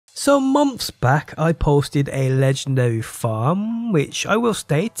So months back I posted a legendary farm, which I will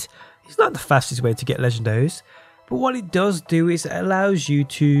state is not the fastest way to get legendaries, but what it does do is it allows you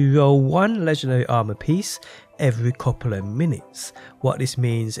to roll one legendary armor piece every couple of minutes. What this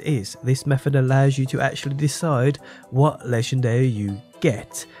means is this method allows you to actually decide what legendary you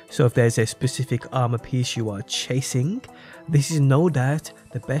get. So if there's a specific armor piece you are chasing, this is no doubt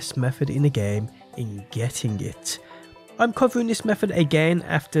the best method in the game in getting it. I'm covering this method again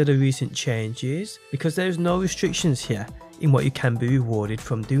after the recent changes because there is no restrictions here in what you can be rewarded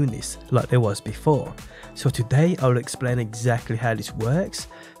from doing this like there was before. So today I will explain exactly how this works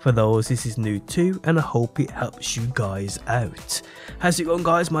for those this is new to, and I hope it helps you guys out. How's it going,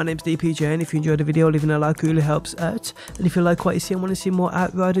 guys? My name's DPJ, and if you enjoyed the video, leaving a like really helps out, and if you like what you see and want to see more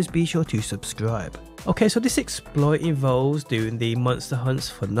Outriders, be sure to subscribe. Okay, so this exploit involves doing the monster hunts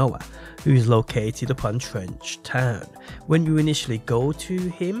for Noah, who is located upon Trench Town. When you initially go to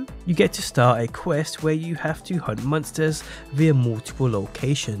him, you get to start a quest where you have to hunt monsters via multiple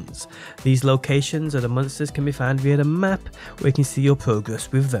locations. These locations or the monsters can be found via the map, where you can see your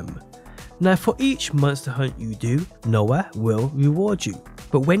progress with them. Now for each monster hunt you do, Noah will reward you.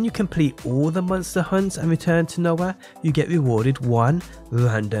 But when you complete all the monster hunts and return to Noah, you get rewarded one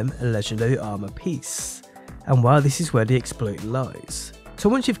random legendary armor piece. And while this is where the exploit lies. So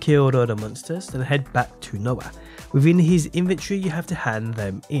once you've killed all the monsters, then head back to Noah. Within his inventory you have to hand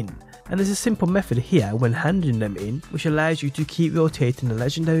them in. And there's a simple method here when handing them in, which allows you to keep rotating the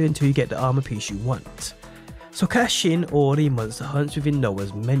legendary until you get the armor piece you want. So cash in all the monster hunts within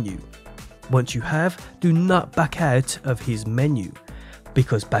Noah's menu. Once you have, do not back out of his menu,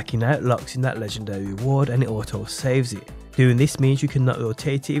 because backing out locks in that legendary reward and it auto saves it. Doing this means you cannot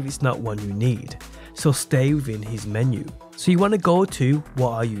rotate it if it's not one you need, so stay within his menu. So you want to go to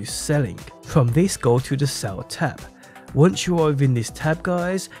what are you selling. From this, go to the sell tab. Once you are within this tab,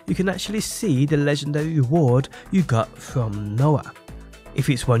 guys, you can actually see the legendary reward you got from Noah. If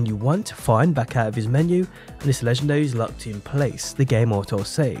it's one you want, fine, back out of his menu, and this legendary is locked in place, the game auto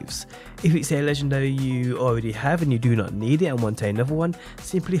saves. If it's a legendary you already have and you do not need it and want another one,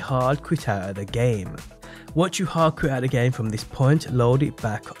 simply hard quit out of the game. Once you hard quit out of the game from this point, load it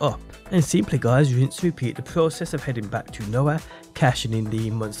back up. And simply, guys, rinse and repeat the process of heading back to Noah, cashing in the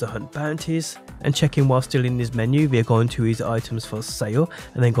monster hunt bounties, and checking while still in his menu via going to his items for sale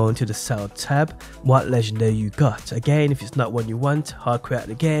and then going to the sell tab what legendary you got. Again, if it's not one you want, hard quit out of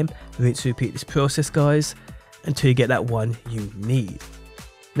the game, rinse and repeat this process, guys, until you get that one you need.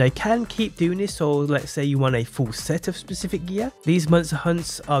 Now you can keep doing this, so let's say you want a full set of specific gear. These monster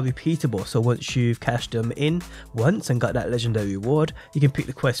hunts are repeatable, so once you've cashed them in once and got that legendary reward, you can pick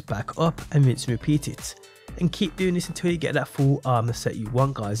the quest back up and rinse and repeat it. And keep doing this until you get that full armor set you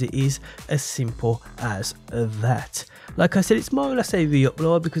want, guys. It is as simple as that. Like I said, it's more or less a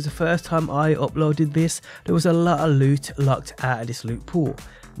re-upload because the first time I uploaded this, there was a lot of loot locked out of this loot pool.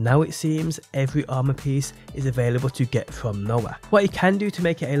 Now it seems every armor piece is available to get from Noah. What you can do to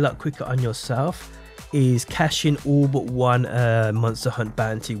make it a lot quicker on yourself is cash in all but one monster hunt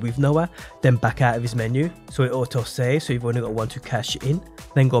bounty with Noah, then back out of his menu so it auto saves, so you've only got one to cash in.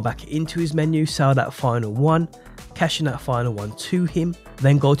 Then go back into his menu, sell that final one, cash in that final one to him,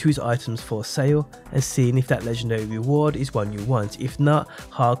 then go to his items for sale and seeing if that legendary reward is one you want. If not,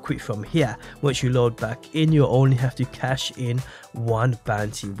 hard quit from here. Once you load back in, you'll only have to cash in one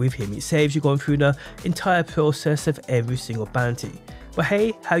bounty with him. It saves you going through the entire process of every single bounty. But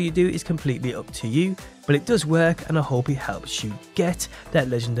hey, how you do it is completely up to you, but it does work and I hope it helps you get that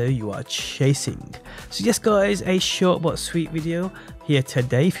legendary you are chasing. So yes, guys, a short but sweet video here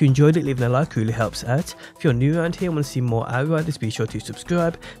today. If you enjoyed it, leaving a like really helps out. If you're new around here and want to see more Outriders, be sure to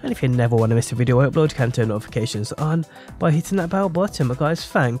subscribe, and if you never want to miss a video I upload, you can turn notifications on by hitting that bell button. But guys,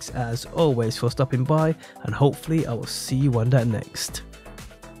 thanks as always for stopping by, and hopefully I will see you on that next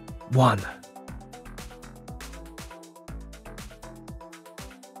one.